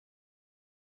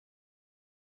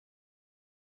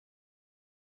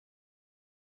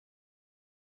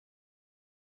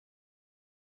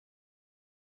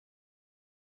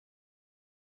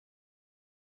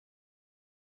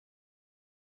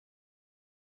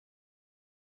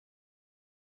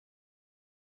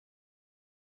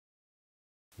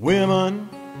Women,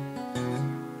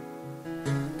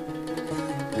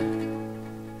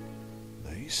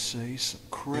 they say some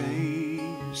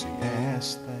crazy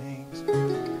ass things.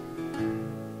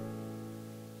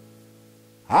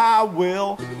 I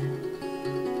will,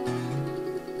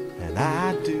 and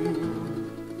I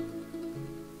do.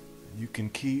 You can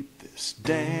keep this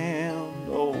damned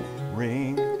old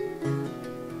ring.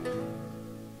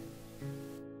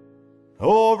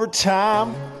 Over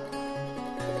time,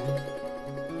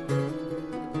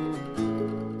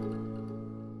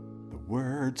 the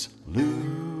words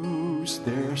lose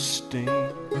their sting.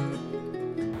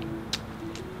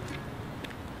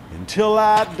 Until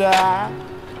I die,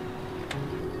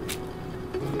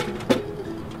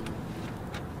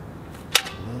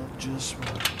 love just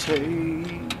won't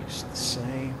taste the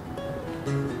same.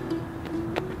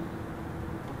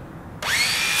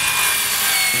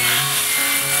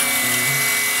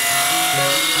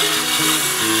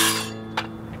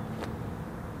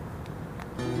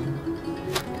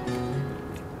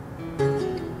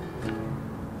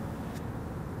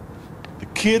 The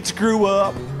kids grew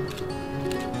up.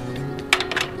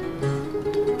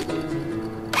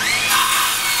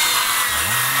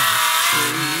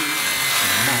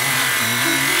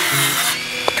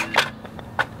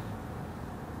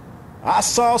 I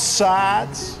saw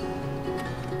sights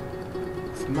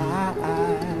with my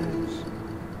eyes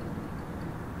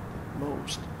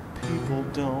most people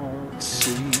don't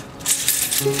see.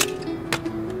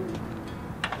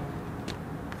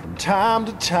 From time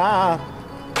to time,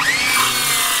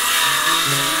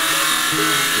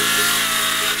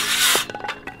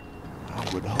 I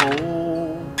would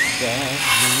hold that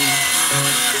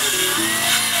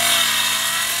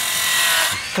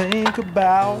dream, think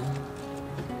about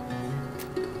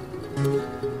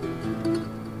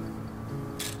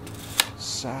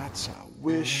sights I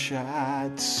wish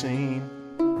I'd seen.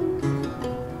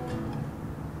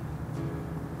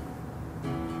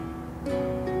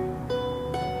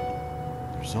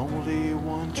 There's only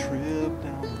one trip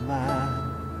down the line.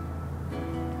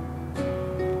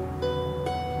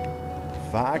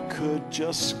 If I could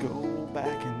just go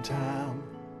back in time,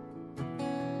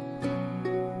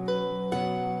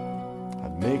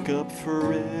 I'd make up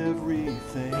for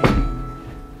everything.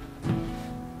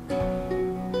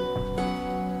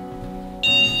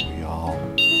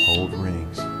 Hold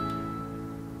rings.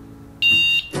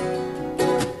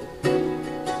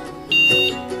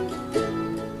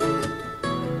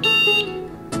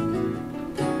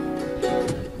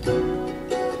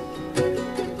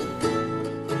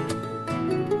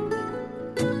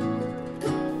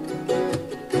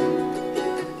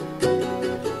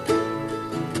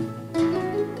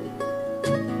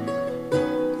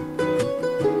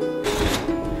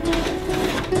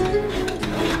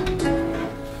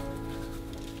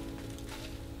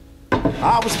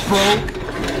 I was broke.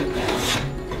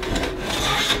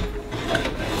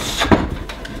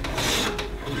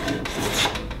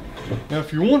 Now,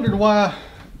 if you're wondering why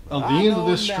on the end of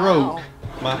this stroke,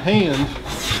 my hand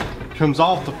comes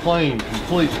off the plane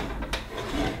completely.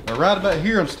 Now, right about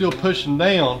here, I'm still pushing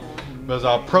down, but as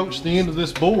I approach the end of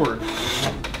this board,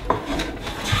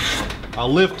 I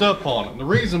lift up on it. And the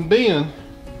reason being,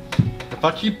 if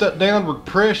I keep that downward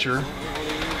pressure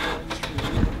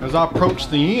as I approach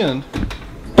the end,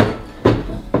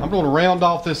 I'm going to round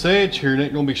off this edge here and it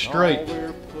ain't going to be straight.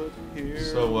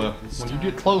 So when you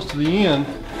get close to the end,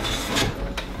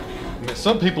 I mean,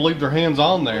 some people leave their hands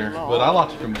on there, but I like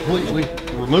to completely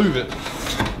remove it.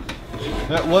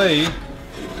 That way,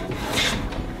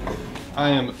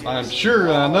 I'm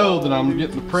sure I know that I'm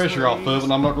getting the pressure off of it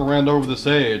and I'm not going to round over this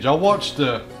edge. I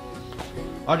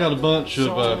got a bunch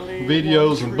of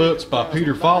videos and books by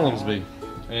Peter Follinsby,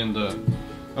 and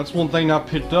that's one thing I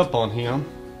picked up on him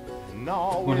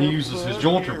when he uses his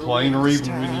jointer plane, or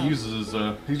even when he uses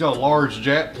his, he's got a large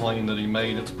jet plane that he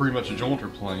made. It's pretty much a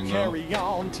jointer plane though.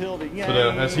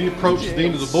 But as he approached the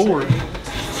end of the board,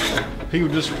 he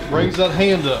would just raise that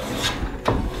hand up.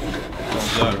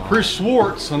 Chris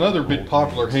Schwartz, another big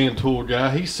popular hand tool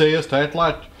guy, he says to act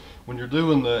like when you're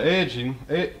doing the edging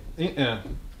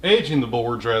the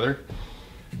boards rather,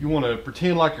 you want to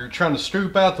pretend like you're trying to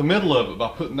scoop out the middle of it by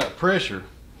putting that pressure.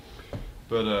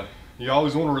 But you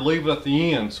always want to relieve it at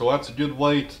the end, so that's a good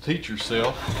way to teach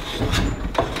yourself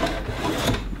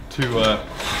to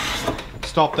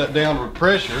stop that downward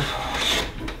pressure,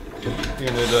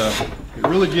 and it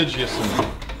really gives you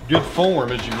some good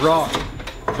form as you rock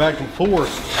back and forth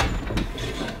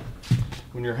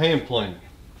when you're hand planing.